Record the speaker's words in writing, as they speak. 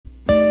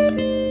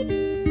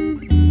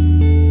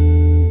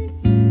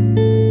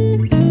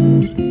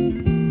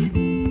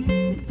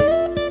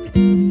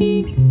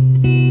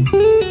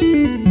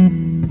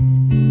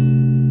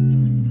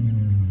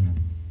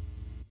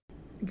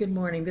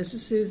This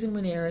is Susan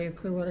Winery of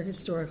Clearwater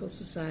Historical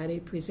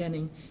Society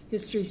presenting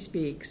History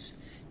Speaks.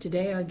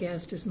 Today our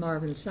guest is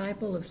Marvin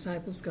Seipel of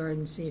Seipel's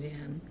Garden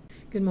Sedan.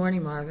 Good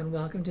morning, Marvin.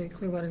 Welcome to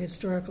Clearwater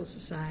Historical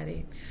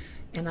Society.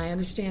 And I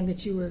understand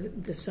that you were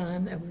the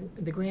son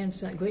of the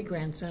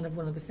great-grandson of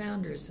one of the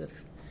founders of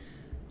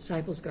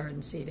Seipel's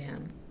Garden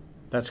Sedan.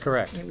 That's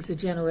correct. It was a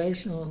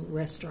generational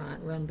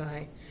restaurant run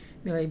by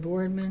Mary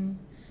Boardman,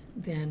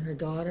 then her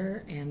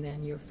daughter, and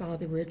then your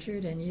father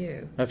Richard and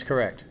you. That's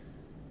correct.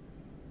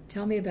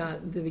 Tell me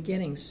about the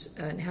beginnings.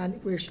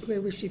 Where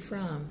was she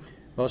from?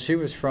 Well, she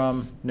was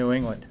from New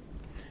England,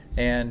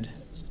 and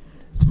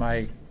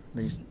let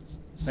me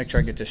make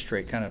sure I get this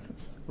straight. Kind of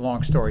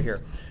long story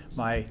here.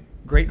 My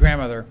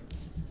great-grandmother,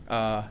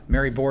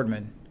 Mary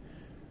Boardman,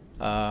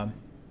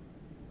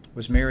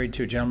 was married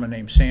to a gentleman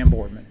named Sam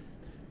Boardman.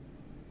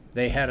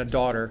 They had a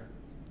daughter,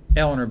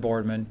 Eleanor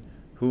Boardman,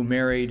 who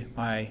married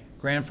my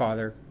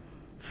grandfather,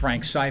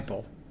 Frank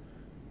Seipel.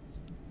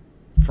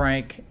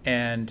 Frank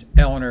and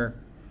Eleanor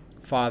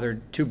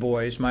fathered two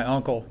boys, my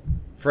uncle,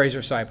 Fraser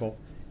Seipel,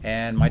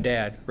 and my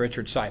dad,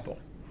 Richard Seipel.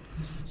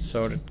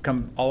 So to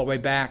come all the way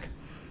back,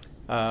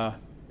 Mary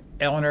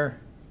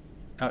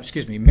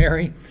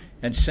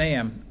and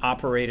Sam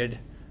operated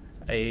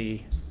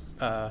a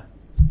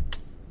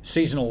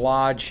seasonal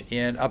lodge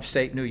in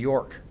upstate New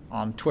York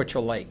on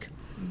Twitchell Lake.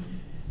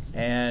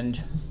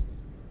 And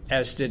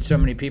as did so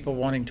many people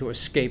wanting to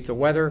escape the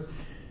weather,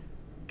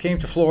 came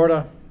to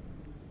Florida,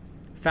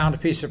 found a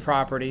piece of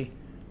property,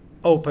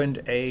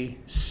 opened a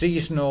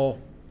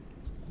seasonal,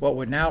 what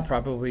would now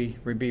probably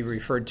be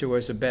referred to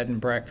as a bed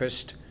and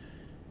breakfast,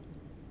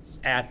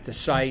 at the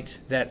site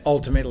that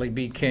ultimately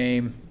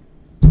became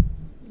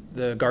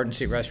the Garden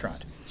Seat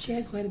Restaurant. She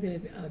had quite a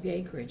bit of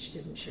acreage,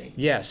 didn't she?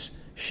 Yes.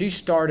 She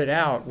started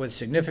out with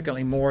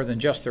significantly more than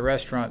just the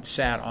restaurant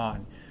sat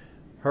on.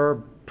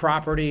 Her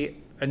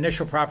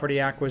initial property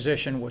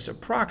acquisition was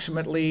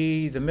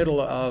approximately the middle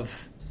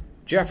of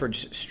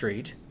Jeffords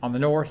Street on the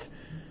north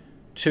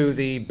to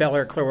the Bel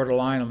Air Clearwater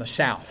line on the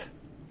south,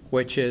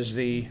 which is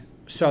the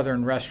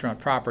southern restaurant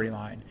property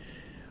line.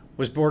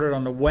 Was bordered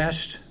on the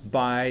west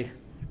by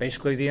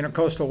basically the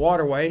Intercoastal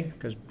Waterway,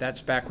 because that's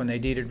back when they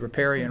deeded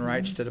riparian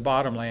rights to the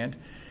bottomland,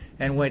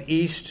 and went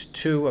east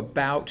to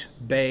about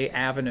Bay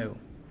Avenue.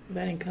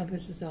 That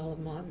encompasses all of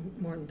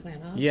Morton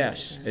Plant Hospital.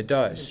 Yes, it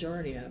does. The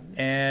majority of them.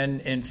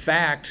 And in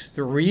fact,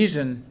 the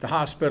reason the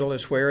hospital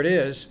is where it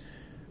is,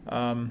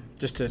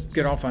 just to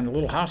get off on a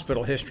little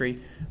hospital history,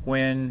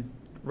 when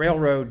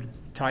railroad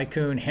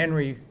tycoon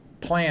Henry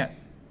Plant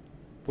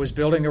was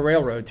building a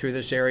railroad through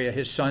this area,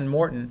 his son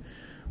Morton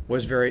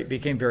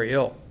became very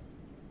ill.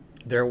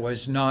 There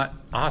was not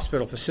a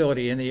hospital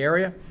facility in the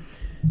area.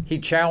 He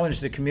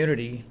challenged the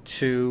community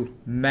to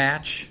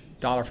match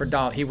dollar for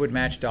dollar. He would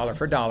match dollar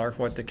for dollar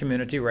what the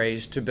community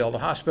raised to build a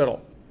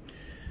hospital.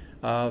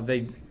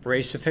 They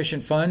raised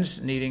sufficient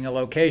funds, needing a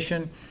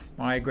location.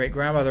 My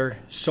great-grandmother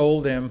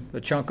sold him the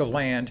chunk of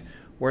land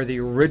where the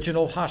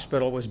original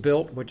hospital was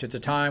built, which at the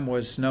time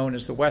was known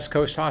as the West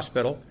Coast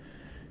Hospital.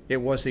 It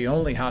was the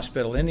only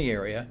hospital in the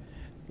area.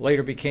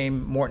 Later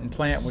became Morton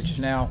Plant, which is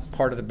now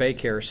part of the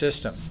Baycare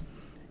system.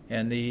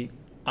 And the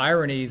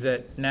irony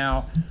that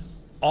now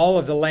all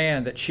of the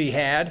land that she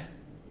had,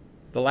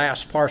 the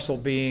last parcel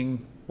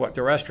being what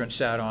the restaurant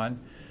sat on,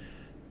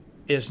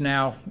 is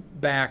now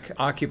back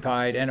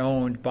occupied and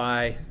owned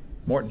by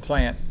Morton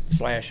Plant /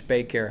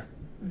 Baycare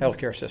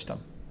healthcare system.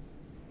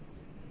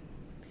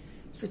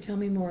 So tell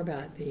me more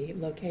about the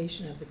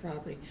location of the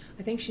property.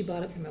 I think she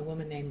bought it from a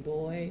woman named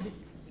Boyd.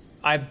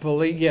 I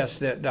believe, yes,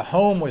 the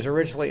home was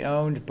originally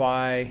owned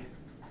by,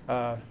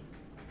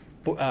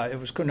 it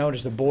was known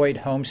as the Boyd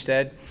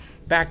Homestead.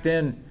 Back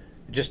then,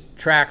 just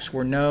tracts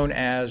were known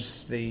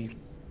as the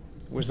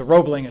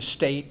Roebling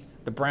Estate,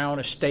 the Brown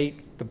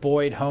Estate, the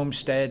Boyd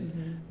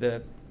Homestead,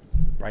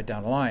 right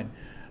down the line.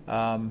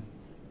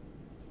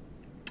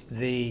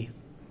 The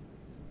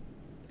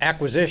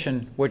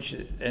acquisition, which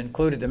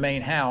included the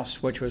main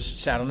house, which was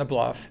sat on the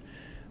bluff,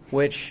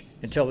 which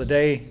until the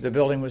day the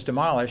building was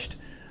demolished,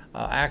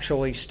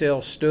 actually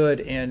still stood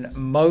in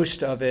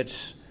most of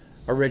its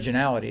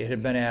originality. It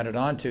had been added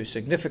onto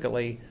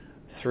significantly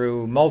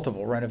through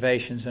multiple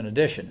renovations and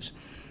additions.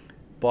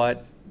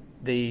 But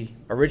the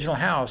original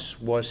house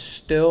was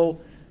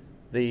still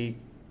the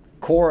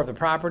core of the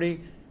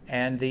property,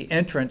 and the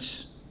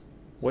entrance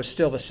was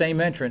still the same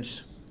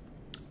entrance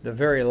the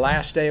very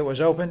last day it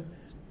was open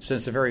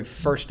since the very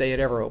first day it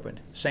ever opened.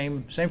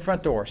 Same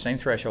front door, same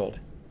threshold.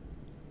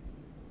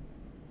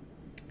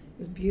 It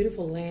was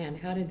beautiful land.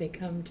 How did they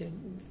come to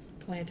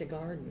plant a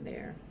garden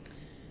there?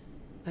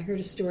 I heard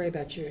a story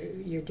about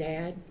your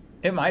dad.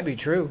 It might be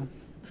true.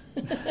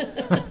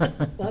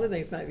 A lot of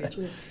things might be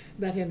true.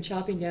 About him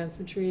chopping down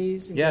some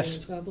trees and getting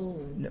in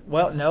trouble.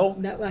 Well, no.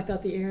 I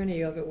thought the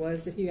irony of it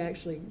was that he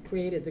actually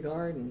created the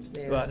gardens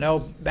there. Well, no.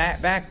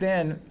 Back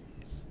then,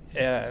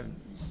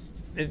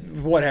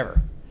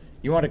 whatever.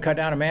 You want to cut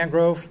down a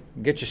mangrove?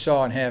 Get your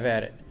saw and have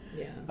at it.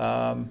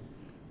 Yeah.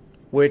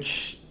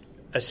 Which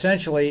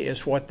essentially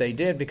is what they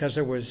did, because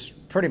there was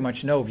pretty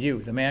much no view.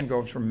 The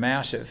mangroves were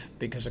massive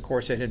because, of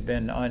course, it had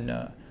been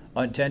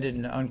untended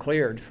and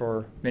uncleared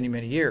for many,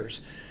 many years.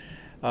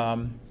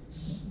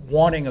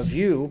 Wanting a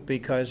view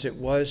because it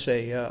was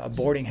a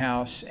boarding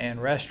house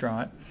and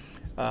restaurant,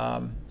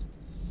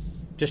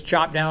 just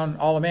chopped down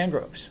all the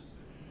mangroves.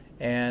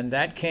 And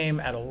that came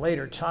at a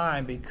later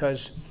time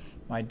because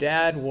my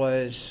dad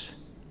was,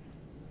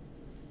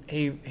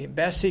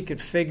 best he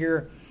could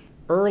figure,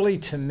 early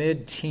to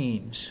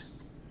mid-teens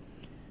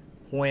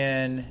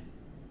when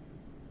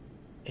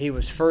he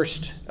was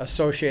first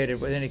associated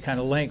with any kind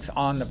of length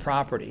on the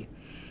property.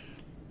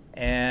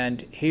 And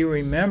he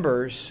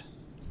remembers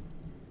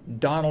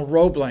Donald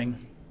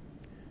Roebling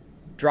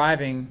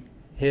driving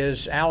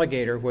his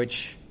Alligator,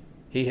 which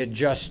he had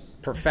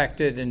just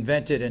perfected,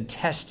 invented, and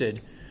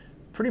tested.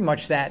 Pretty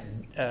much that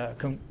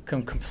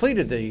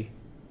completed the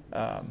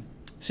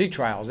sea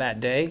trials that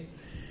day.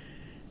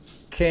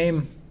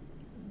 Came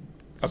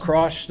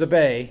across the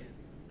bay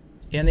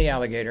in the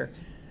Alligator,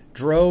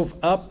 drove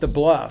up the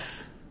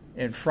bluff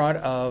in front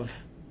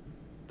of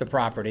the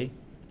property,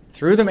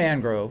 through the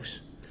mangroves,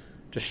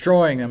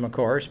 destroying them, of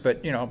course,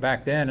 but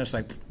back then it's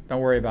like,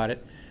 don't worry about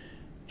it,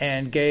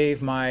 and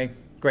gave my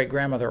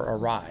great-grandmother a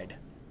ride.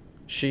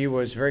 She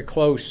was very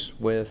close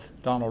with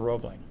Donald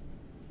Roebling.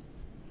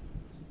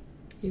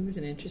 He was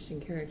an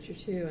interesting character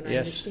too, and I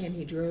Yes. understand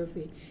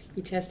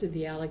he tested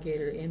the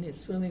Alligator in his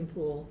swimming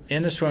pool.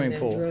 In the swimming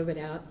and then pool. drove it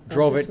out.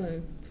 Drove of it.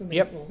 the swimming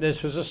Yep, pool.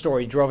 this was a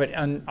story. Drove it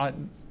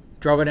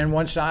in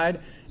one side,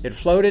 it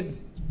floated,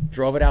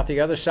 drove it out the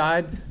other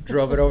side,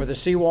 drove it over the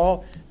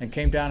seawall, and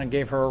came down and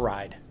gave her a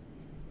ride.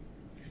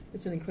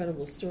 It's an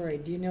incredible story.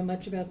 Do you know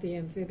much about the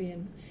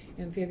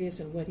amphibious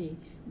and what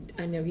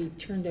I know he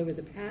turned over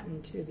the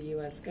patent to the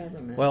U.S.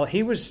 government. Well,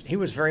 he was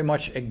very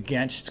much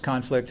against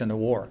conflict and the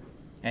war,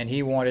 and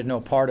he wanted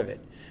no part of it.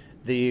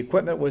 The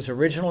equipment was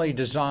originally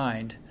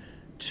designed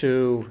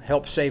to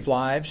help save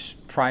lives,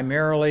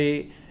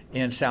 primarily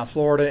in South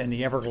Florida and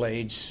the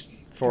Everglades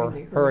for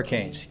During the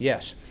hurricanes. hurricanes.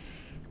 Yes.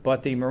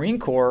 But the Marine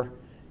Corps,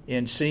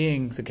 in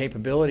seeing the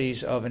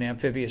capabilities of an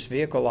amphibious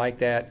vehicle like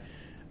that,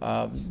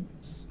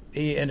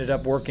 he ended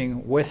up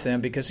working with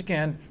them because,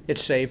 again, it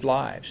saved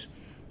lives.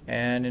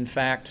 And in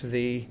fact,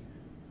 the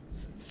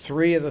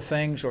three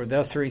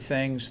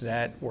things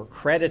that were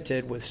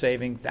credited with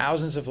saving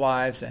thousands of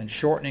lives and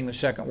shortening the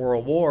Second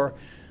World War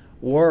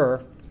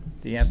were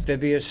the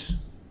amphibious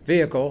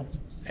vehicle,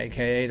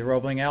 aka the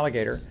Roebling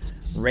Alligator,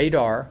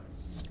 radar,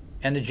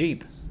 and the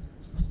Jeep.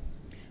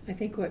 I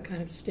think what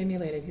kind of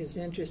stimulated his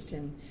interest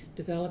in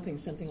developing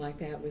something like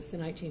that was the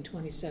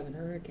 1927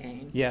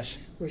 hurricane. Yes,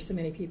 Where so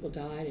many people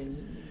died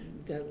in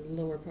the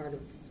lower part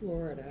of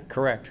Florida.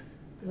 correct.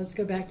 Let's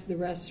go back to the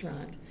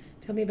restaurant.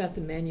 Tell me about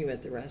the menu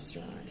at the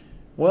restaurant.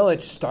 Well,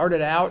 it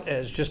started out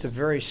as just a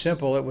very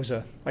simple, it was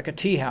like a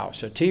tea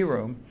house, a tea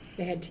room.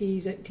 They had tea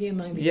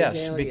among the Yes,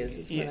 azaleas.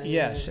 Is what I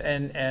yes, know.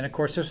 and of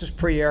course this was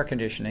pre-air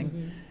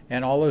conditioning,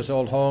 and all those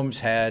old homes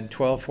had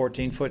 12,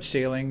 14-foot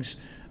ceilings,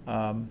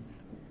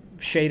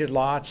 shaded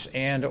lots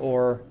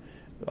and/or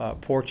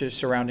porches,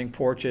 surrounding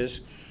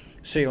porches,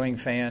 ceiling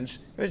fans.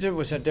 It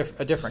was a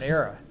different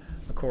era,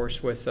 of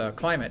course, with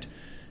climate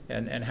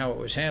and how it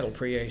was handled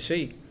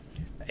pre-AC,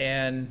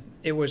 and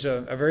it was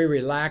a very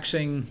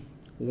relaxing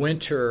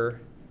winter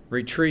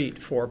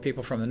retreat for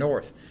people from the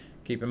north.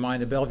 Keep in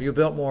mind the Bellevue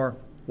Biltmore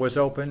was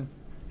open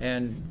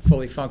and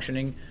fully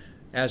functioning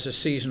as a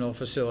seasonal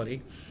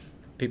facility.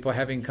 People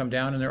having come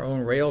down in their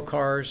own rail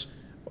cars.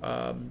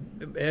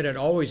 It had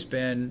always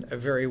been a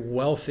very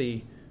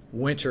wealthy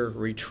winter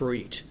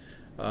retreat.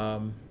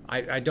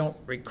 I don't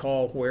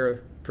recall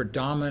where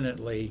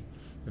predominantly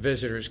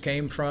visitors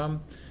came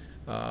from.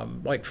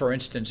 Like, for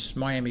instance,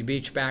 Miami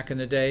Beach back in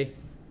the day,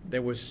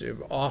 there was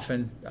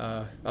often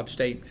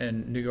upstate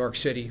and New York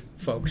City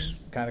folks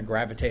kind of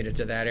gravitated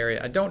to that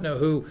area. I don't know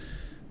who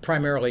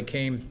primarily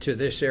came to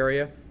this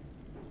area,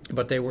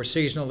 but they were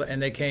seasonal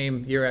and they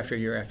came year after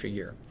year after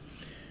year.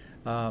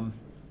 And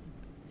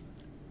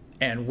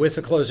with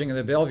the closing of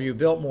the Bellevue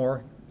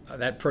Biltmore,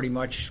 that pretty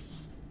much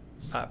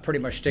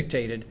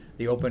dictated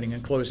the opening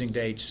and closing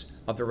dates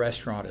of the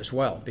restaurant as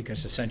well,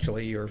 because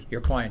essentially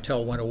your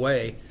clientele went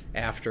away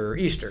after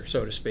Easter,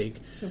 so to speak.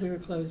 So we were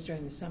closed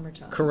during the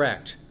summertime.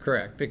 Correct.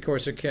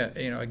 Because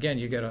again,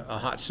 you get a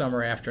hot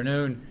summer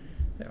afternoon.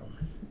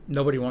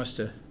 Nobody wants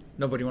to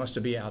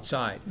be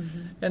outside,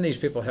 and these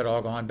people had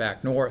all gone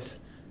back north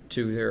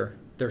to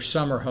their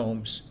summer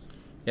homes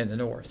in the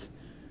north.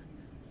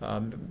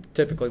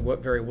 Typically,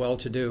 very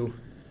well-to-do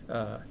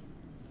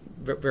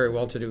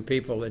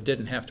people that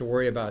didn't have to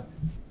worry about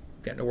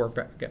getting to work,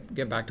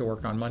 get back to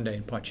work on Monday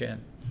and punch in.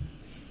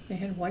 They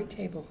had white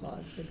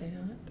tablecloths, did they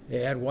not? They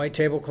had white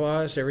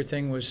tablecloths.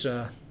 Everything was,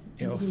 Your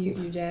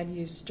dad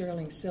used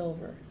sterling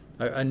silver.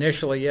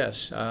 Initially,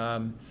 yes.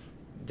 I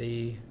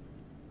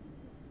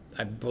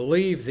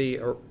believe the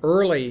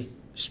early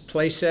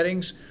place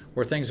settings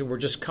were things that were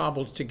just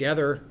cobbled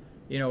together.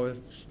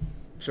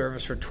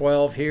 Service for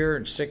 12 here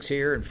and 6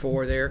 here and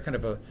 4 there, kind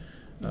of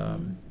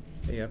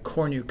a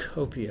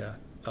cornucopia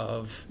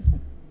of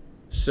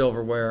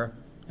silverware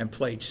and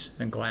plates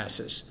and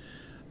glasses.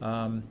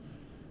 In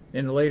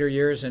the later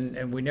years,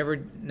 and we never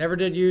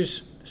did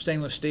use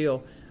stainless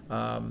steel.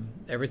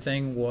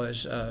 Everything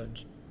was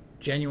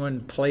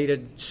genuine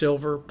plated,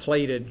 silver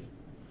plated.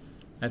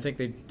 I think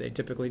they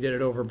typically did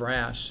it over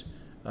brass.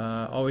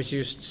 Always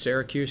used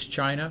Syracuse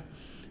china.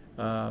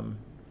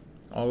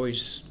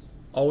 Always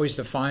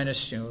the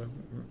finest.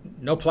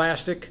 No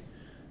plastic.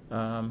 We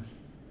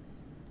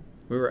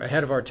were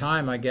ahead of our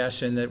time, I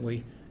guess, in that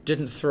we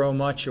didn't throw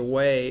much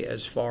away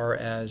as far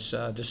as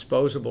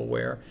disposable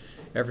ware.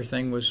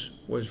 Everything was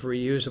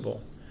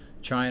reusable.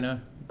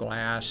 China,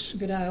 glass,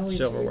 But I always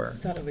silverware.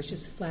 thought it was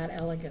just flat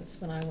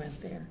elegance when I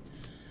went there,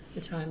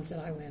 the times that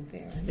I went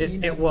there.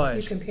 And, It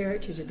was. You compare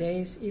it to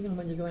today's, even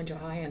when you go into a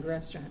high-end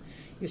restaurant,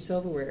 your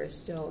silverware is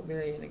still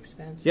very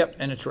inexpensive. Yep,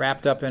 and it's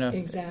wrapped up in a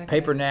Exactly.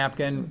 paper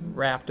napkin,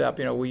 wrapped up.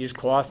 We use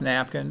cloth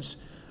napkins.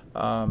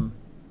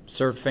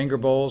 Served finger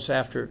bowls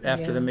after Yeah.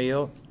 the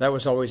meal. That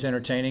was always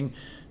entertaining.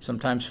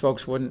 Sometimes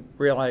folks wouldn't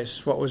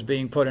realize what was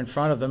being put in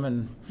front of them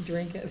and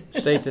Drink it.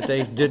 state that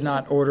they did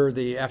not order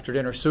the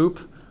after-dinner soup,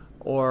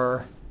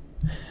 or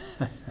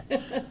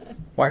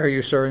why are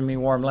you serving me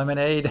warm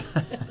lemonade?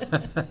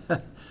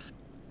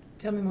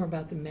 Tell me more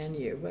about the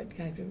menu. What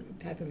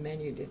type of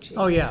menu did you?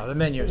 Oh yeah, the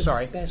menu. What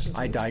Sorry, specialties?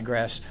 I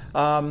digress.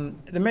 The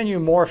menu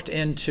morphed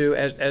into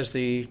as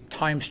the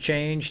times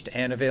changed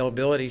and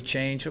availability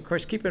changed. Of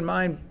course, keep in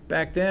mind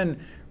back then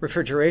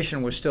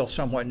refrigeration was still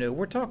somewhat new.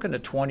 We're talking the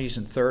 20s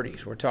and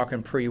 30s. We're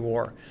talking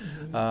pre-war.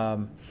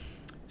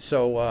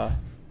 So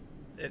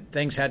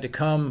things had to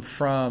come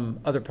from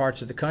other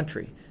parts of the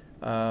country.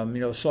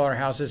 The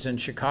slaughterhouses in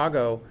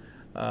Chicago.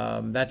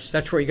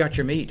 That's where you got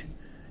your meat.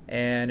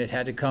 And it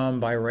had to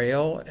come by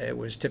rail. It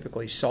was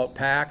typically salt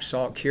packed,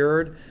 salt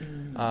cured.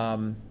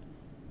 Some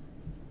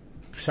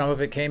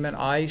of it came in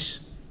ice,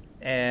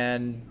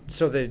 and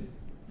so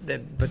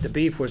but the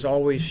beef was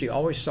always, she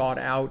always sought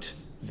out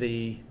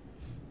the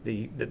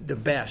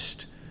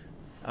best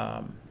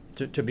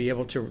to be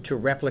able to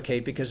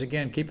replicate, because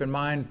again, keep in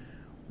mind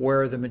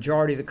where the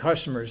majority of the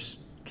customers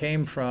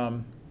came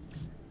from,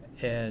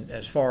 and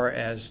as far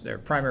as their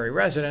primary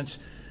residence,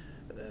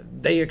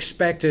 they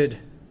expected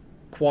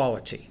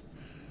quality.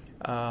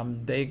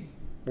 They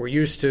were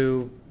used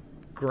to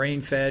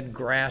grain-fed,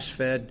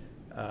 grass-fed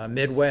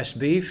Midwest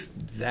beef.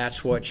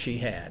 That's what she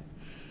had.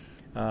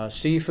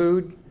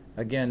 Seafood,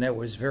 again, that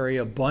was very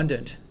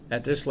abundant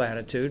at this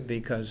latitude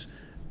because,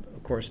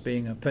 of course,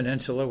 being a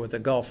peninsula with the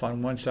Gulf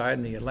on one side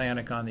and the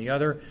Atlantic on the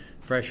other,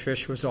 fresh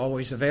fish was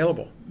always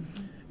available.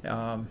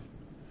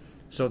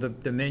 So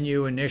the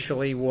menu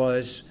initially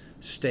was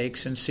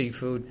steaks and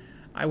seafood.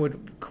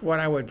 What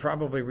I would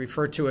probably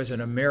refer to as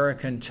an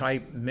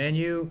American-type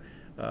menu,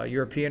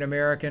 European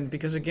American,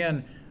 because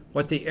again,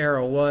 what the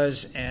era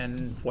was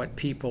and what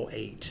people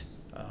ate.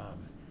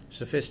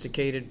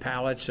 Sophisticated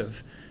palates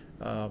of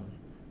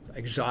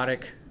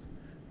exotic,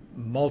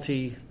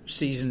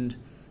 multi-seasoned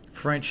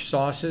French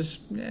sauces,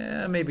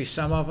 maybe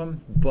some of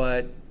them,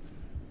 but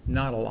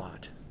not a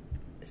lot.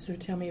 So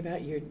tell me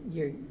about your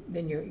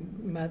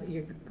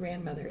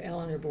grandmother,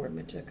 Eleanor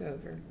Boardman, took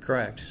over.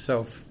 Correct.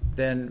 So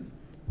then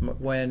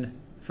when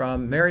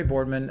from Mary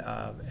Boardman,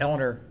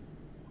 Eleanor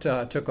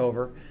took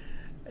over,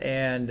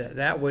 and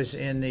that was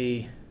in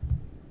the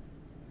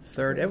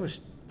it was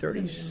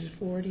 30s,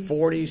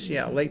 40s,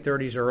 yeah, late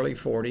 30s, early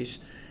 40s,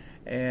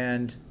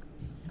 and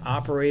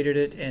operated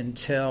it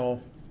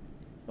until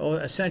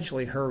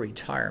essentially her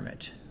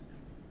retirement,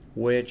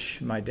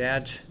 which my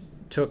dad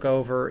took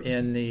over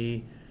in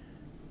the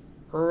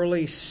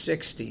early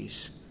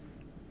 60s.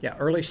 Yeah,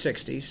 early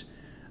 60s.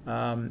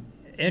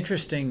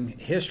 Interesting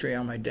history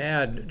on my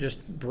dad,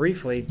 just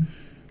briefly.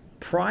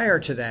 Prior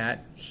to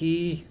that,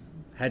 he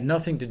had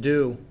nothing to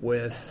do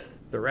with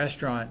the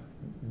restaurant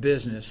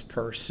business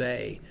per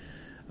se.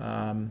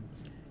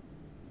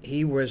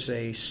 He was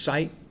a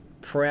site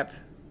prep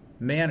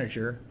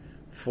manager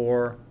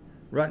for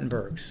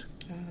Ruttenberg's,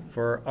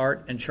 for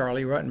Art and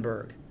Charlie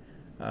Ruttenberg.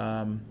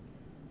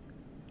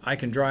 I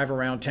can drive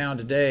around town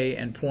today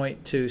and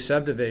point to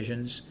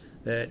subdivisions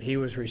that he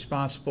was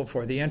responsible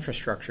for the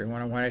infrastructure.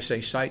 When I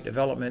say site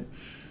development,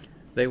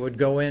 they would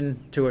go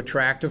into a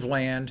tract of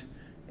land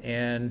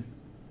and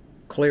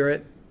clear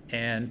it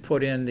and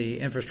put in the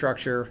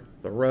infrastructure,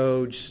 the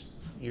roads,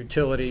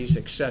 utilities,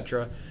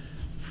 etc.,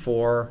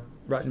 for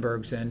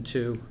Ruttenberg's then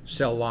to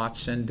sell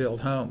lots and build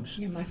homes.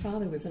 Yeah, my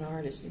father was an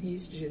artist, and he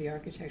used to do the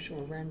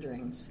architectural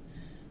renderings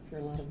for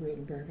a lot of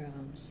Ruttenberg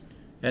homes.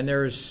 And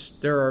there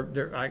are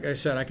like I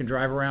said, I can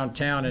drive around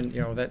town, and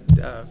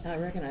that. I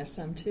recognize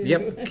some too.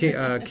 Yep,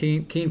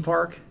 Keene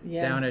Park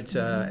down at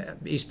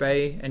East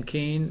Bay and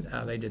Keene.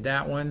 They did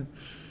that one.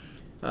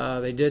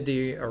 They did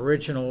the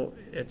original.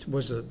 It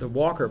was the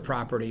Walker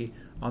property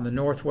on the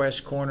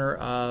northwest corner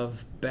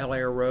of Bel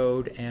Air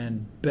Road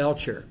and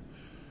Belcher,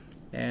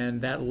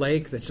 and that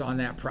lake that's on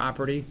that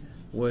property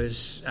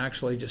was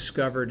actually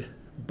discovered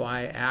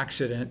by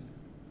accident.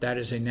 That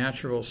is a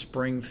natural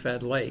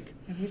spring-fed lake.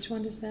 And which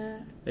one is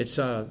that? It's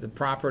the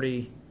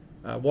property.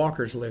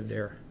 Walkers lived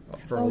there.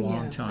 for a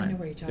long time. I know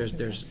where you're talking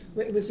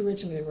about. It was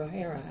originally the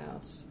Rohera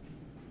House.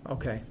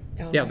 Okay.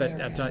 El Yeah, Rohera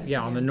that's area,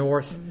 on the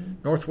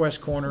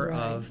northwest corner Right.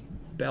 of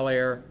Bel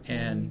Air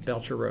and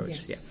Belcher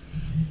Roads. Yes.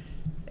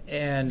 Yeah.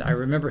 And I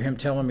remember him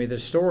telling me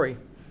this story,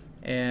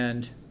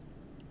 and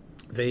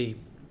they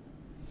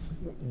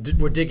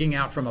were digging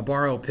out from a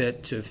borrow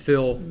pit to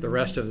fill the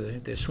rest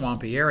of the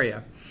swampy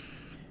area.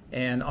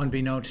 And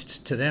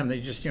unbeknownst to them,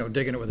 they just,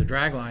 digging it with a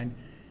drag line.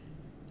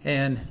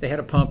 And they had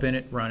a pump in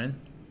it running,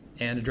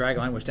 and the drag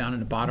line was down in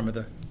the bottom of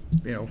the,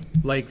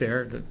 lake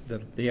there,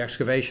 the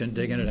excavation,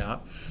 digging it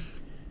out.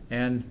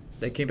 And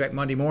they came back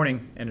Monday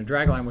morning, and the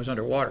drag line was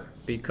underwater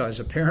because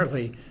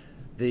apparently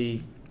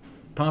the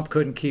pump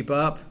couldn't keep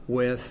up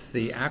with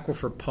the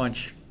aquifer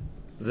punch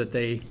that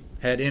they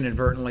had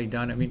inadvertently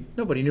done. I mean,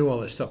 nobody knew all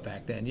this stuff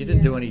back then. You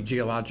didn't do any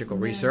geological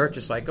research.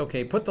 It's like,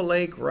 okay, put the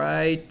lake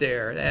right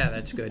there. Yeah,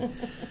 that's good.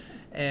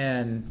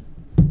 And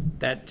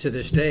that, to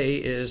this day,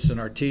 is an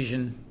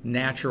artesian,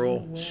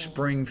 natural,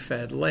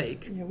 spring-fed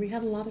lake. Yeah, we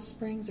had a lot of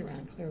springs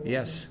around Clearwater.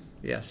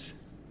 Yes.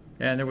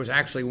 And there was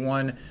actually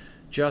one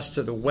just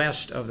to the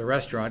west of the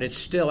restaurant. It's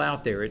still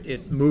out there.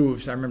 It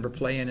moves. I remember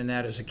playing in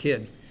that as a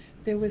kid.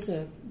 There was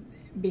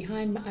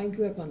I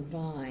grew up on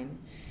Vine,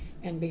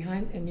 and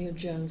near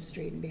Jones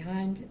Street, and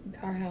behind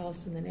our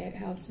house and the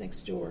house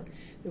next door,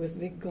 there was a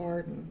big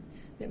garden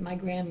that my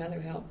grandmother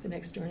helped the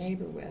next door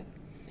neighbor with.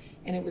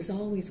 And it was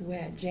always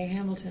wet. Jay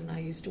Hamilton and I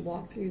used to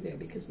walk through there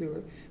because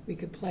we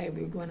could play.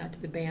 We were going out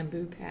to the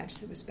bamboo patch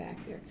that was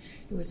back there.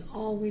 It was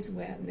always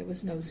wet, and there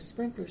was no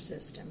sprinkler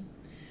system.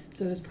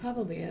 So there's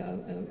probably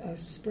a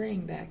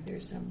spring back there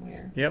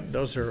somewhere. Yep,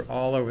 those are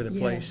all over the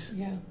place.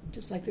 Yeah,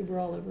 just like they were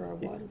all over our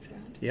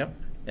waterfront. Yep,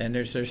 and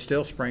there's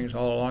still springs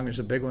all along. There's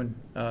a big one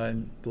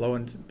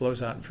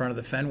blows out in front of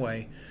the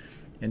Fenway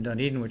in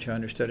Dunedin, which I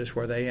understood is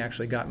where they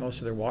actually got most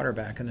of their water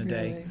back in the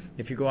day. Really?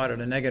 If you go out at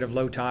a negative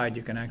low tide,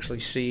 you can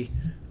actually see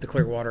the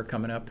clear water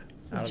coming up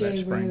out of that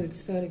spring. Jay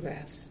Rhodes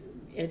photographs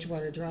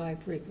Edgewater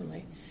Drive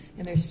frequently,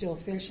 and there's still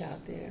fish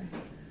out there.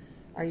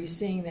 Are you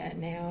seeing that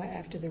now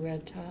after the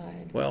red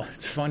tide? Well,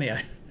 it's funny.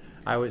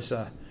 I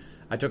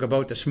took a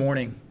boat this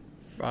morning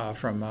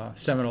from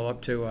Seminole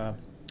up to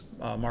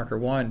Marker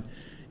 1,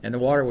 and the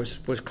water was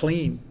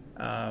clean.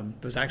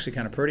 It was actually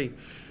kind of pretty.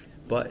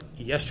 But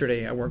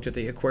yesterday I worked at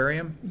the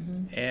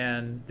aquarium,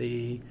 and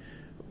we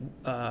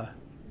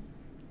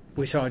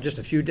saw just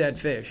a few dead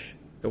fish.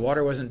 The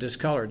water wasn't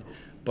discolored,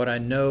 but I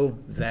know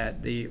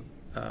that the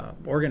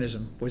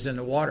organism was in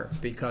the water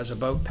because a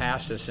boat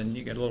passed us, and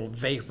you get a little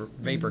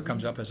vapor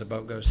comes up as a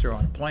boat goes through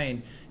on a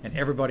plane, and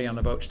everybody on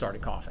the boat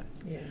started coughing.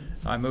 Yeah.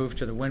 I moved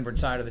to the windward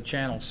side of the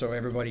channel, so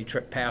everybody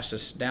tripped past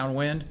us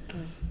downwind,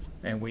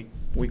 and we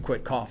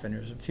quit coughing.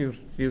 There's a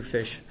few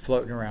fish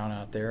floating around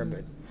out there,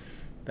 but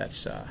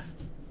that's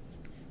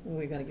well,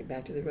 we got to get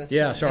back to the restaurant.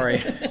 yeah,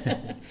 sorry.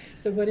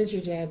 So what did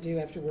your dad do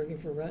after working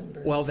for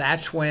Ruttenberg? Well,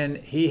 that's when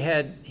he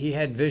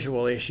had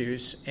visual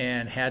issues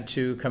and had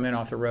to come in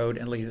off the road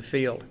and leave the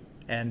field,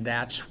 and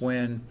that's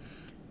when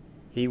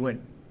he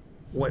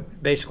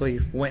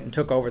basically went and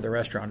took over the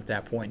restaurant at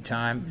that point in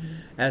time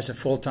as a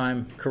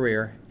full-time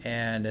career,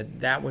 and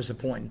that was the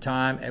point in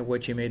time at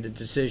which he made the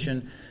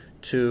decision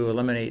to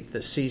eliminate the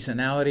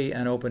seasonality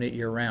and open it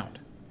year-round.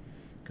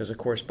 Because, of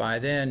course, by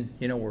then,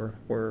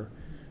 we're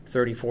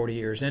 30, 40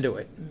 years into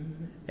it,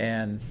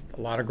 and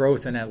a lot of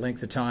growth in that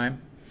length of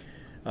time.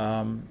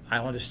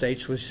 Island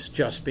Estates was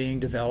just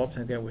being developed. I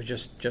think that was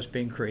just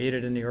being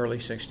created in the early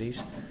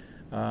 60s.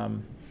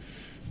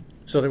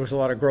 So there was a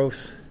lot of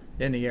growth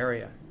in the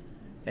area,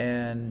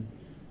 and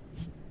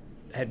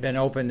had been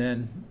open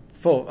in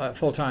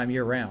full-time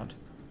year-round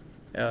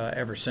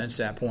ever since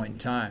that point in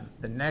time.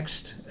 The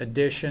next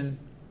addition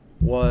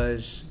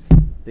was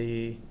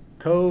the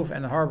Cove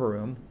and the Harbor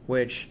Room,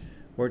 which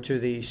were to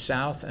the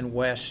south and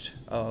west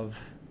of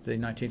the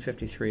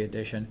 1953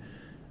 edition.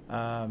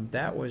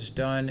 That was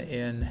done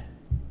in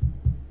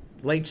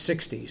late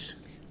 60s.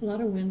 A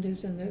lot of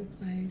windows in the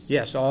place.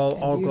 Yes,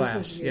 all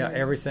glass. View. Yeah,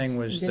 everything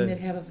was. Didn't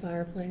it have a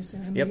fireplace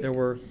in it? Yep, there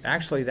were.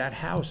 Actually, that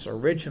house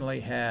originally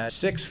had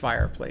 6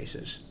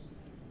 fireplaces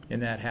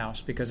in that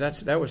house because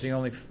that was the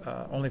only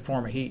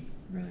form of heat.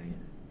 Right.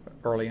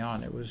 Early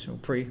on, it was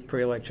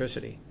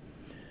pre-electricity.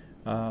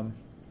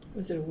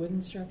 Was it a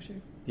wooden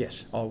structure?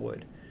 Yes, all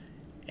wood.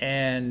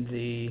 And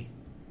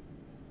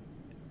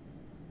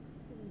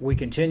we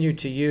continued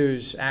to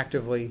use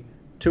actively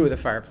 2 of the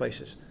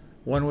fireplaces.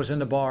 One was in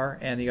the bar,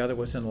 and the other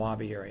was in the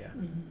lobby area.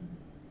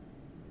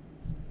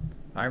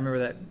 I remember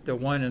that the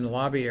one in the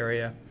lobby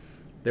area,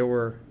 there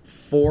were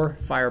 4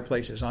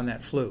 fireplaces on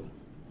that flue,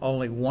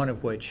 only one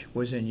of which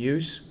was in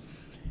use.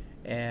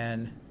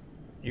 And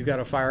you got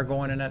a fire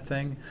going in that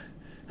thing,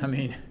 I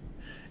mean,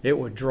 it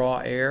would draw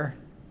air.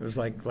 It was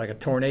like a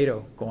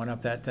tornado going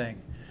up that thing.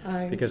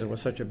 Because it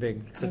was such a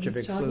big flue. I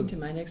was talking to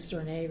my next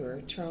door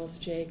neighbor, Charles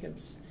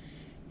Jacobs,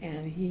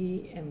 and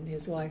he and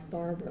his wife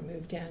Barbara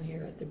moved down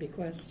here at the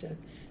bequest of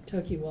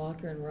Toki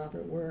Walker and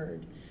Robert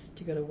Word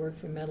to go to work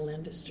for Metal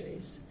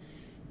Industries.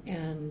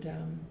 And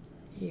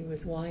he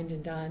was wined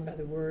and dined by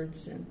the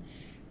Words, and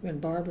when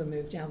Barbara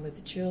moved down with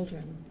the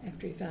children,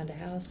 after he found a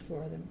house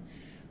for them,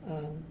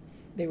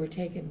 they were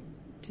taken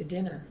to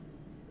dinner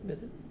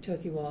with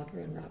Toki Walker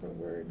and Robert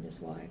Word and his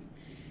wife.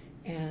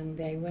 And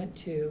they went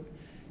to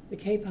the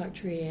Kapok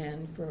Tree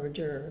Inn for hors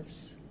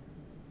d'oeuvres.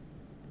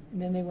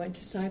 And then they went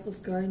to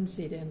Seipel's Garden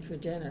Seat Inn for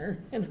dinner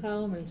and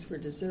Heilmann's for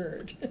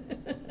dessert.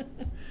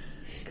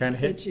 She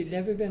said she'd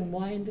never been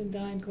wined and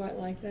dined quite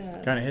like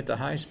that. Kind of hit the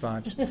high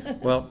spots.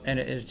 Well, and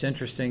it's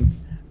interesting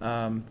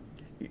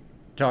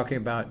talking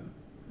about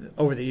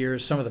over the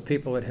years some of the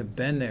people that have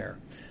been there.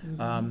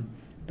 Mm-hmm.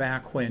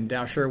 Back when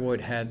Dow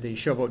Sherwood had the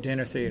Showboat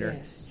Dinner Theater,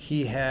 yes.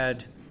 He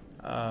had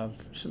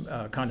some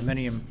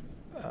condominiums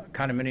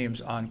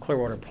on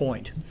Clearwater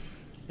Point,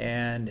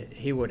 and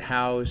he would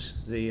house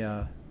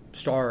the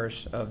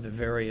stars of the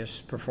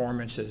various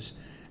performances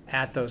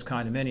at those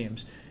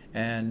condominiums.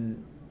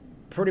 And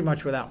pretty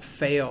much without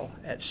fail,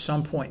 at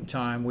some point in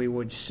time, we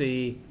would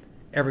see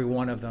every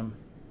one of them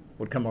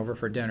would come over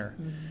for dinner.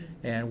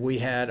 Mm-hmm. And we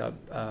had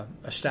a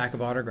stack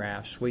of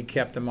autographs. We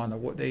kept them on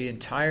the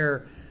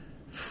entire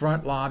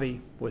front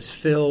lobby was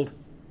filled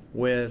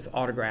with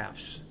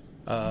autographs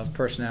of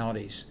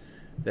personalities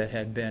that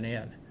had been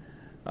in.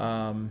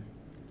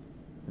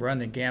 Run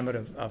the gamut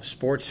of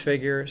sports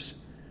figures,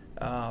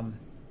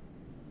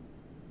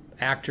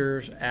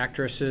 actors,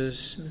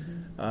 actresses,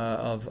 mm-hmm.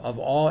 Of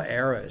all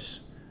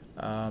eras.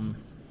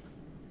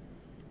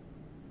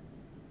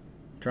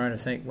 Trying to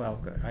think,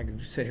 well, I could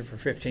sit here for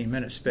 15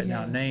 minutes spitting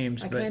out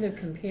names, but kind of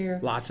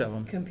compare lots of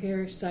them.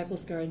 Compare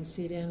Seipel's Garden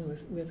Seat Inn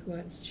with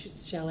what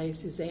Chalet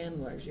Suzanne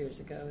was years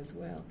ago as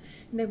well.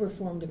 And they were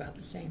formed about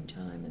the same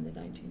time in the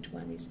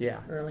 1920s,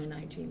 early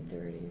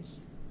 1930s.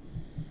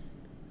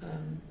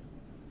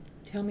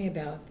 Tell me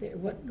about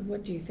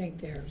what do you think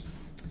their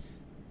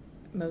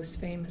most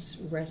famous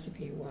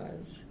recipe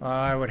was?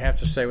 I would have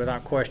to say,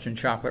 without question,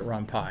 chocolate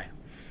rum pie.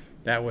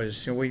 That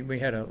was, we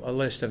had a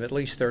list of at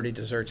least 30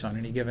 desserts on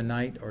any given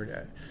night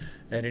or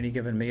at any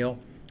given meal,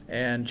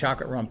 and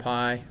chocolate rum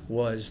pie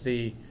was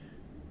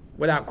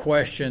without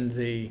question,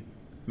 the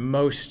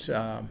most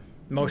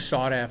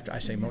sought after. I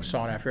say most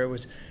sought after.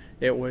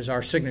 It was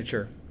our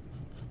signature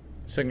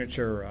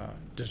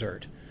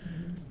dessert,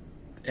 mm-hmm.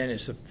 and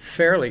it's a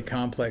fairly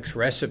complex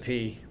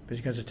recipe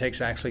because it takes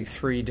actually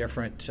three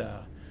different.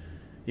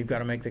 You've got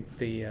to make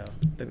the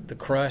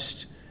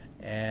crust,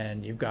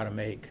 and you've got to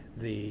make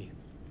the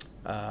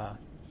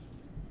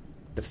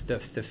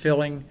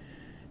filling,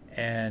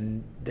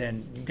 and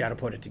then you've got to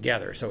put it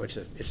together. So it's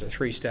a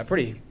 3-step,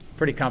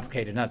 pretty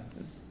complicated.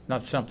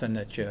 Not something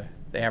that the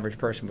average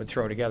person would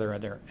throw together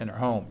in their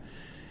home.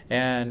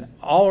 And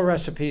all the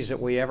recipes that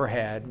we ever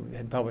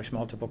had published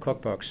multiple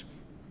cookbooks.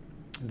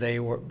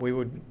 We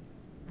would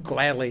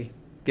gladly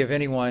give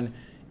anyone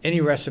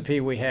any recipe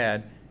we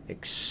had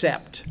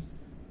except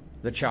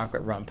the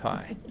chocolate rum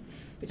pie.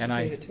 But and you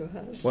gave it to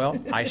us. Well,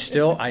 I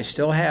still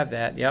have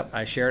that. Yep,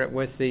 I shared it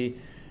with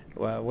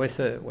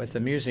the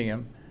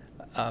museum,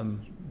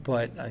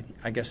 but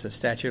I guess the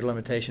statute of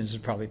limitations is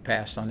probably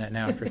passed on that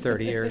now after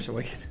 30 years, so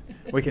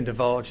we can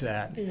divulge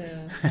that.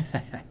 Yeah.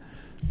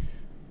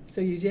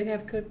 So you did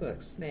have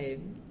cookbooks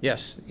made.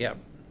 Yes. Yep.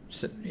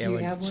 Do you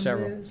have one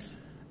several. of those?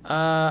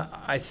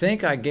 I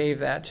think I gave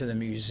that to the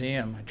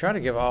museum. I try to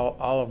give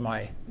all of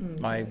my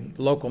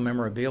local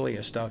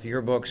memorabilia stuff,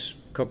 yearbooks,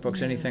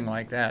 cookbooks, anything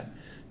like that,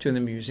 to the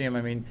museum.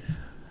 I mean,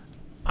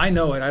 I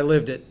know it. I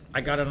lived it.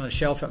 I got it on a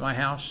shelf at my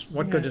house.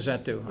 What good does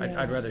that do?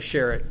 I'd rather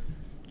share it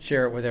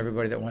with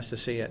everybody that wants to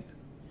see it.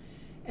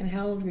 And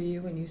how old were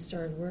you when you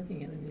started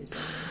working in the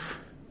museum?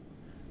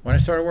 When I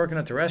started working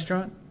at the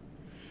restaurant,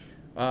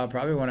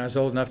 probably when I was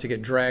old enough to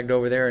get dragged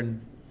over there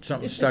and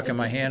something stuck in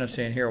my hand and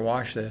saying, "Here,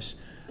 wash this."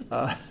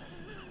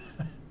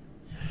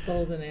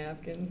 Fold the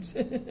napkins.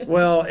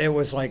 Well, it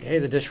was like, hey,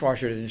 the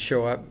dishwasher didn't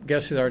show up.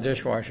 Guess who our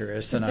dishwasher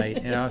is tonight?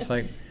 It's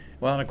like,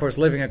 well, and of course,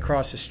 living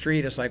across the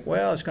street, it's like,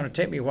 well, it's going to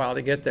take me a while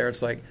to get there.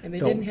 It's like, and they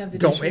didn't have the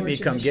don't make me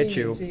come get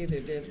you.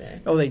 Either, did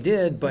they? Oh, they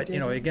did, but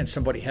again,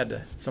 somebody had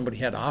to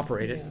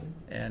operate it,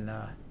 and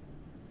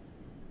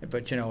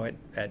but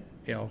at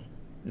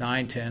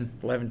 9, 10,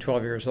 11,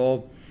 12 years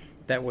old,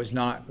 that was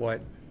not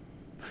what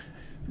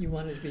you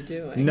wanted to be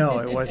doing. No,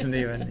 it wasn't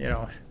even.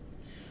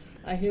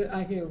 I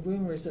hear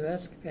rumors of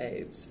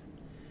escapades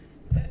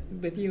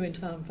with you and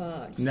Tom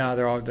Fox. No,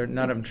 they're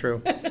none of them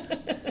true.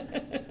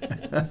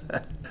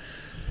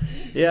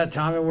 Yeah,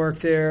 Tommy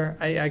worked there.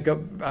 I go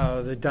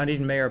the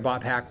Dunedin mayor,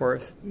 Bob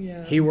Hackworth.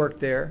 Yeah, he worked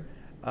there.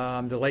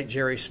 The late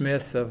Jerry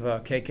Smith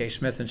of K.K.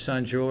 Smith and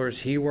Son Jewelers,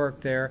 he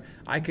worked there.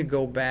 I could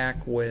go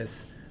back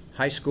with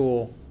high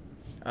school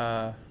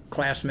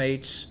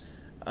classmates,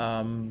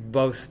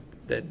 both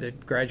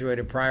that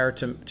graduated prior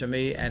to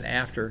me and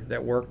after,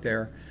 that worked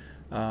there.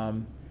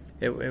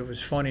 It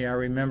was funny. I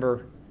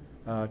remember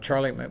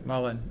Charlie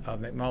McMullen of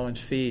McMullen's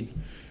Feed,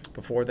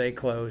 before they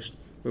closed,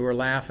 we were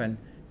laughing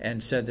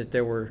and said that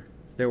there were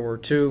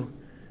two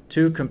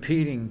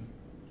competing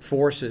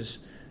forces.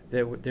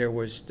 There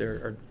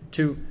are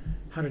two.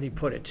 How did he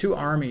put it? Two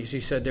armies. He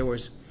said there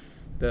was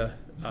the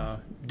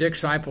Dick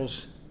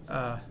Seipel's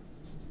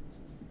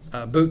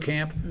boot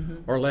camp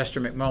or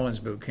Lester McMullen's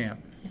boot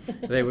camp.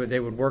 They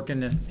would work in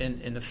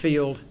the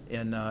field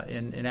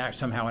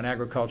somehow in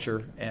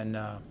agriculture and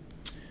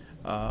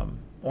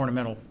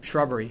ornamental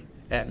shrubbery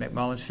at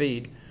McMullen's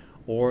Feed,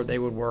 or they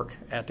would work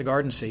at the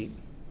garden seat.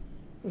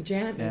 Well,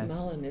 Janet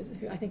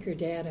McMullen, I think her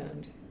dad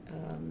owned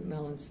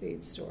McMullen's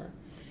Feed store,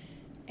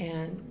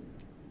 and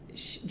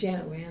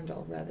Janet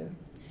Randall, rather.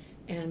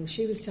 And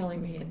she was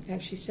telling me, in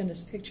fact, she sent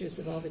us pictures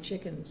of all the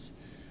chickens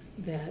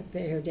that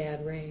her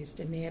dad raised,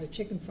 and they had a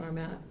chicken farm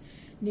out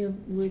near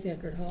Ruth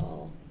Eckerd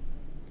Hall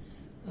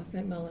off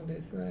McMullen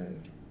Booth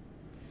Road.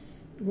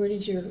 Where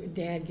did your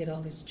dad get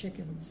all his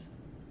chickens?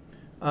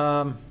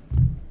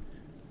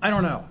 I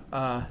don't know.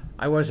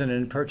 I wasn't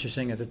in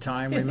purchasing at the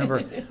time.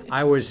 Remember,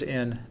 I was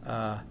in,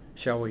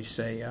 shall we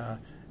say,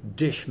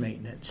 dish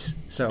maintenance.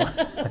 So,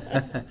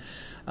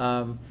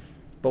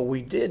 but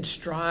we did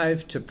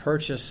strive to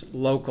purchase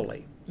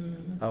locally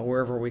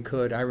wherever we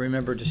could. I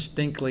remember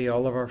distinctly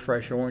all of our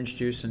fresh orange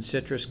juice and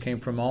citrus came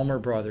from Ulmer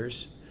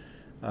Brothers,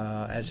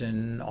 as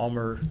in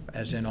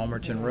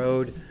Ulmerton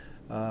Road.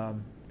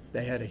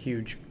 They had a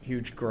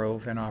huge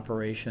grove in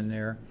operation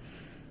there.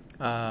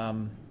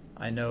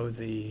 I know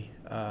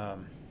of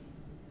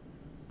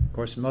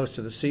course, most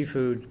of the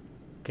seafood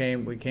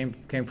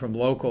came from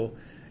local,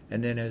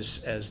 and then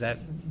as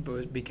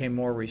that became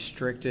more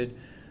restricted,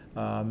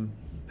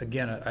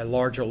 again, a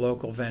larger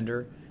local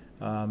vendor.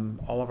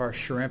 All of our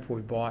shrimp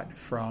we bought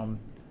from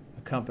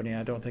a company,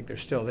 I don't think they're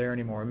still there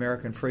anymore,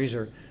 American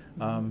Freezer.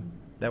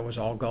 That was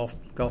all Gulf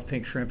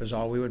pink shrimp is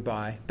all we would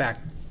buy back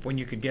when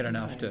you could get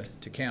enough to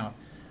count.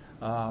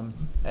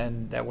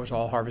 And that was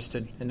all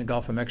harvested in the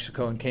Gulf of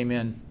Mexico and came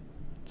in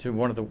to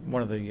one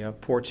of the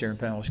ports here in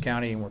Pinellas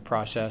County and were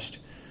processed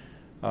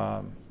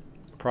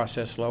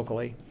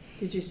locally.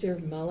 Did you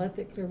serve mullet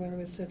that Clearwater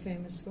was so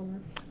famous for?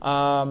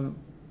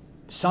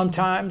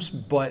 Sometimes,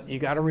 but you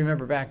got to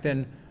remember back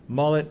then,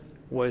 mullet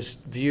was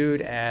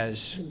viewed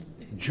as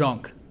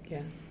junk.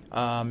 Yeah.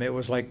 It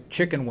was like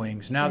chicken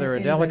wings. Now they're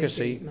a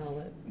delicacy,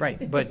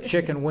 right? But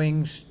chicken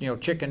wings,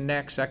 chicken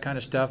necks, that kind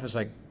of stuff is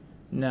like,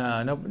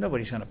 no,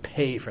 nobody's going to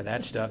pay for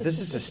that stuff. This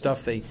is the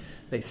stuff they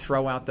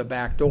throw out the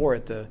back door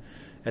at the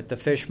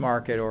fish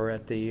market or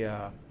at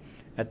the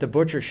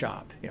butcher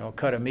shop. A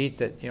cut of meat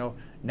that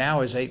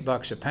now is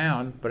 $8 a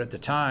pound, but at the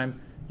time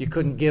you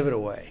couldn't give it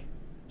away.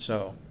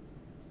 So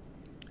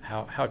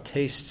how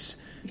tastes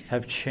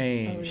have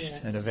changed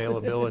and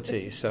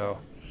availability. So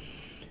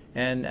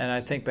and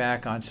I think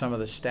back on some of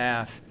the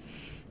staff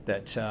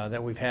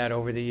that we've had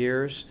over the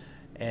years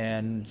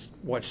and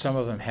what some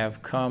of them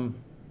have come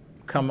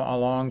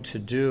along to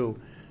do.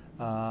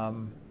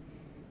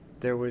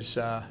 There was,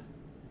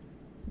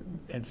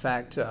 in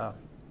fact,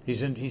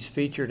 he's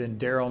featured in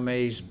Darrell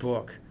May's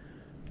book.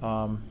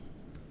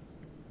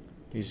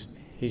 He's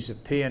a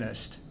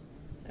pianist.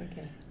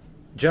 Okay.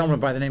 A gentleman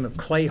by the name of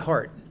Clay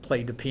Hart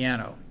played the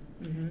piano,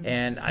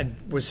 and I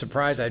was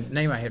surprised.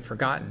 Name I had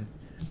forgotten.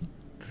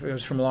 It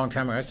was from a long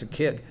time ago. I was a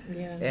kid,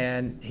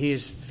 and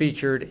he's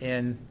featured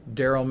in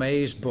Darrell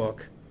May's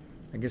book.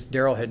 I guess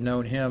Darrell had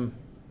known him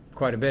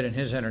quite a bit in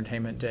his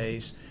entertainment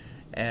days,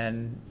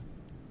 and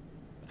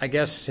I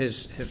guess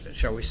his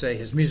shall we say,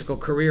 his musical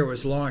career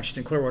was launched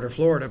in Clearwater,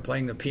 Florida,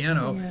 playing the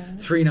piano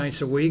 3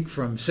 nights a week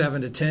from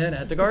 7 to 10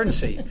 at the garden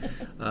seat.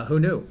 Who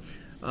knew?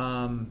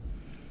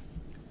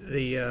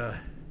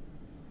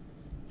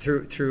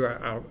 Through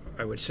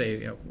I would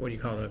say, what do you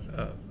call it,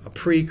 a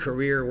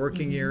pre-career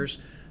working years.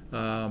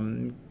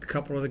 A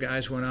couple of the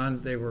guys went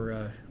on. They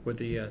were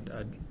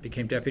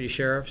became deputy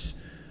sheriffs.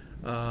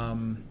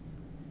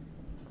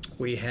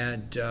 We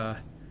had,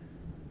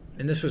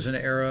 and this was an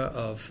era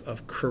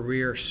of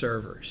career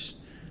servers.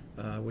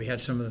 We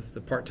had some of the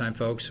part-time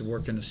folks who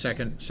worked in the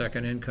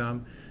second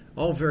income,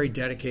 all very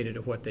dedicated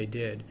to what they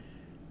did.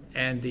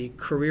 And the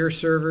career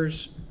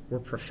servers were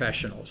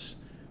professionals.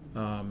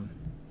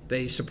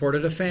 They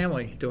supported a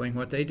family doing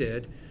what they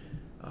did.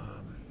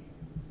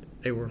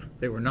 They were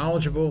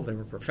knowledgeable. They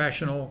were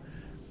professional,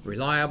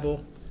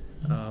 reliable.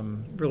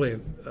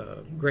 Really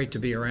great to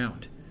be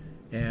around.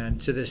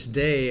 And to this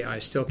day, I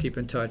still keep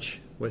in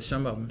touch with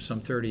some of them some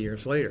 30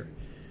 years later.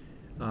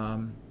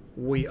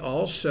 We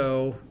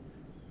also,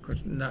 of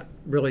course, not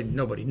really,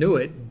 nobody knew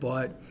it,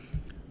 but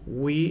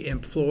we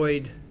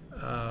employed,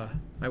 I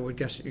would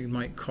guess you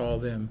might call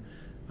them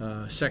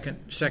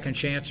second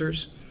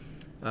chancers,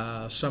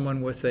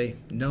 someone with a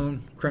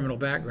known criminal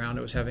background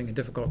that was having a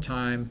difficult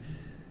time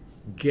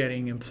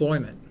getting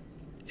employment.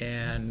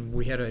 And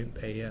we had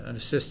an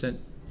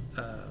assistant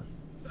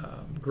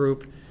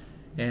group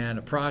and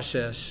a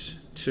process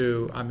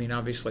to,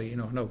 obviously,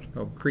 no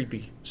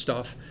creepy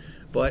stuff,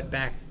 but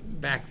back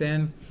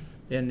then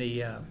in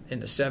the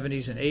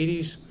 70s and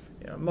 80s,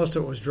 most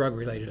of it was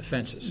drug-related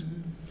offenses,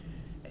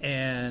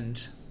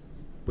 and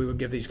we would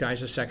give these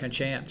guys a second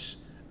chance.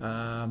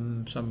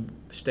 Some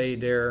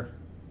stayed there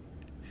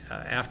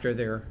after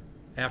their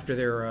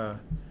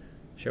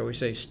shall we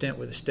say, stint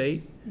with the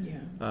state.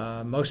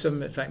 Most of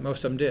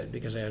them did,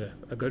 because they had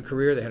a good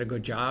career, they had a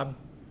good job,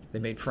 they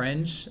made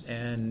friends,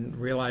 and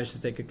realized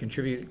that they could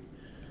contribute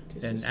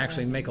and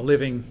actually make a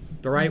living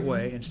the right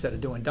way instead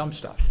of doing dumb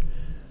stuff.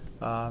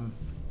 I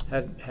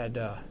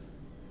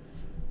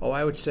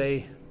would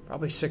say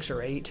probably six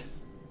or eight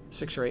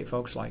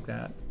folks like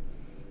that.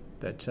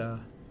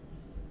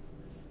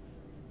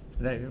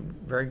 They're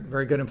very,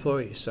 very good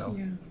employees. So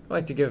Yeah. I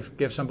like to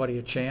give somebody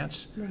a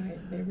chance. Right.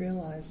 They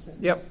realize that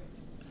Yep.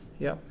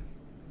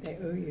 they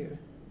owe you.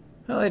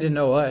 Well, they didn't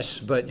know us,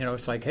 but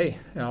it's like, hey,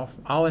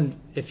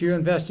 if you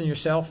invest in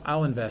yourself,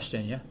 I'll invest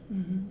in you.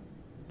 Mm-hmm.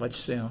 Let's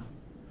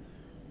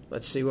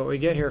see what we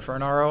get here for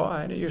an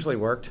ROI. And it usually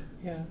worked.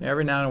 Yeah.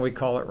 Every now and then we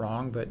call it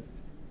wrong, but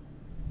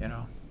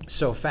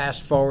So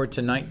fast forward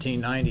to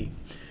 1990,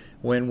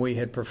 when we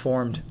had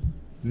performed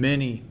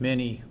many,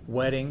 many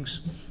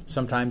weddings,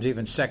 sometimes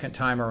even second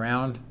time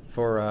around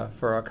for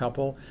a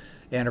couple,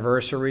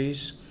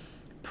 anniversaries,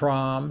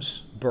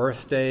 proms,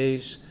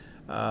 birthdays.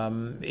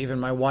 Even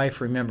my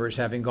wife remembers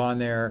having gone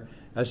there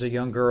as a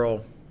young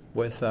girl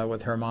with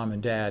her mom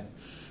and dad.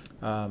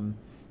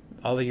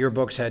 All the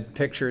yearbooks had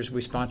pictures.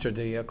 We sponsored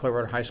the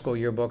Clearwater High School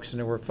yearbooks, and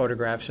there were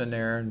photographs in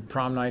there, and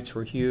prom nights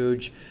were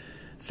huge.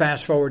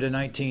 Fast forward to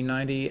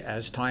 1990,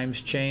 as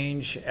times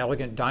change,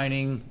 elegant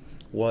dining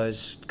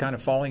was kind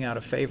of falling out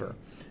of favor.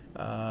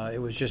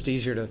 It was just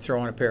easier to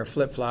throw on a pair of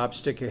flip-flops,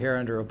 stick your hair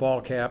under a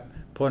ball cap,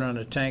 put on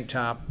a tank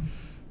top,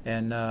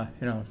 and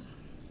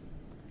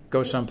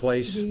go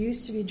someplace. You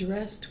used to be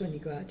dressed when you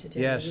go out to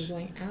dinner. Yes. You're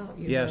going out.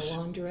 You Yes. wear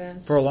a long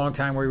dress. For a long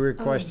time, we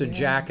requested yeah.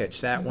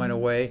 jackets. That went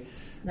away.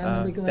 And I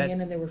remember going that- in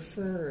and there were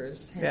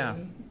furs. Yeah,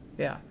 hanging.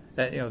 yeah.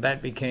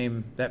 That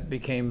became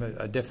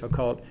a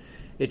difficult.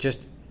 It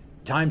just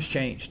times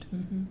changed,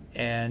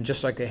 and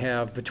just like they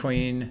have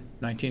between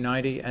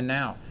 1990 and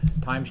now,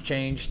 times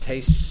change,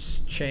 tastes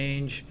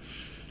change.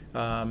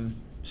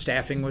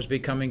 Staffing was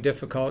becoming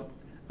difficult.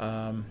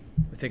 I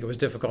think it was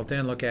difficult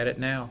then. Look at it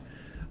now.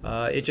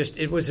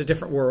 It was a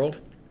different world,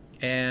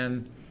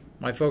 and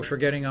my folks were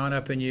getting on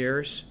up in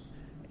years,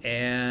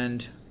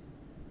 and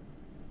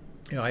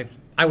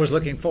I was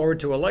looking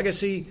forward to a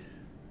legacy,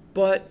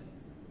 but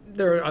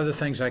there are other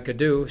things I could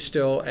do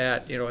still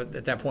at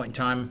that point in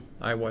time.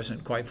 I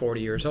wasn't quite 40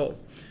 years old.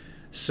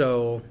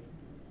 So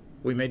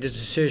we made the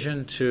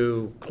decision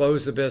to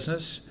close the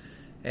business,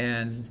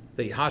 and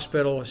the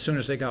hospital, as soon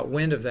as they got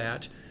wind of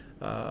that,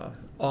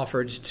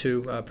 offered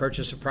to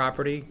purchase a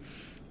property.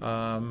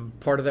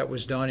 Part of that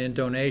was done in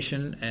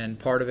donation and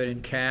part of it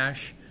in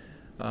cash,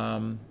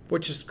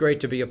 which is great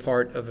to be a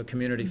part of a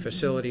community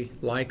facility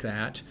like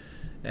that.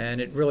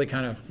 And it really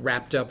kind of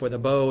wrapped up with a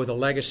bow the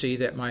legacy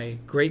that my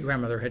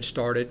great-grandmother had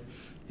started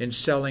in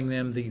selling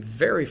them the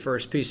very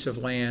first piece of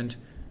land,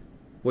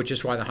 which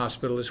is why the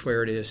hospital is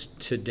where it is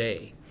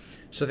today.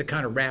 So they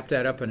kind of wrapped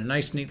that up in a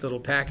nice, neat little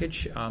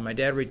package. My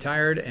dad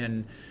retired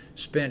and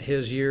spent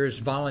his years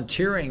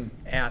volunteering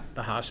at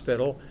the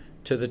hospital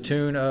to the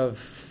tune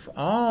of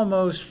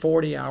almost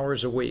 40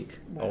 hours a week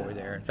over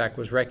there. In fact,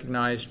 was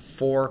recognized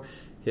for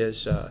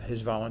his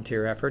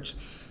volunteer efforts.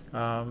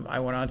 I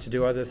went on to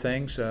do other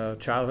things. A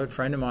childhood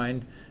friend of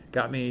mine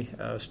got me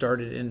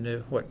started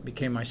into what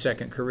became my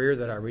second career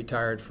that I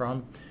retired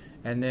from.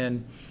 And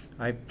then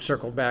I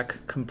circled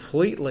back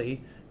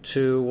completely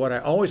to what I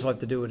always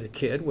loved to do as a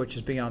kid, which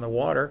is be on the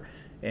water.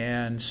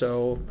 And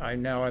so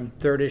I'm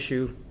third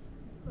issue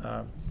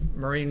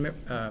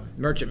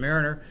merchant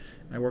mariner.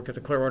 I work at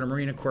the Clearwater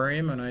Marine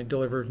Aquarium, and I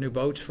deliver new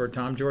boats for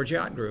Tom George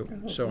Yacht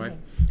Group. So I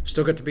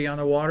still get to be on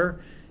the water,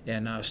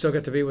 and still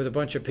get to be with a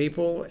bunch of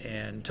people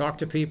and talk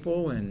to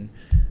people.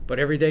 But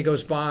every day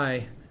goes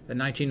by. The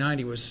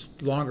 1990 was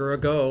longer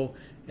ago,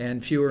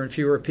 and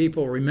fewer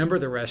people remember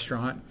the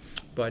restaurant.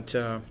 But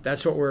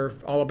that's what we're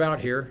all about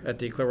here at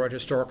the Clearwater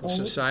Historical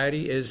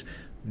Society is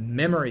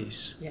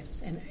memories.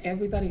 Yes, and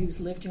everybody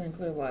who's lived here in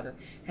Clearwater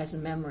has a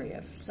memory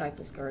of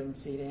Cypress Garden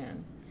Seat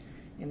Inn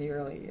in the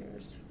early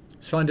years.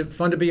 It's fun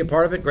to be a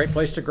part of it. Great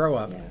place to grow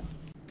up. Yeah.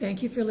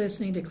 Thank you for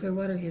listening to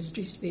Clearwater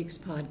History Speaks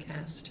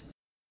podcast.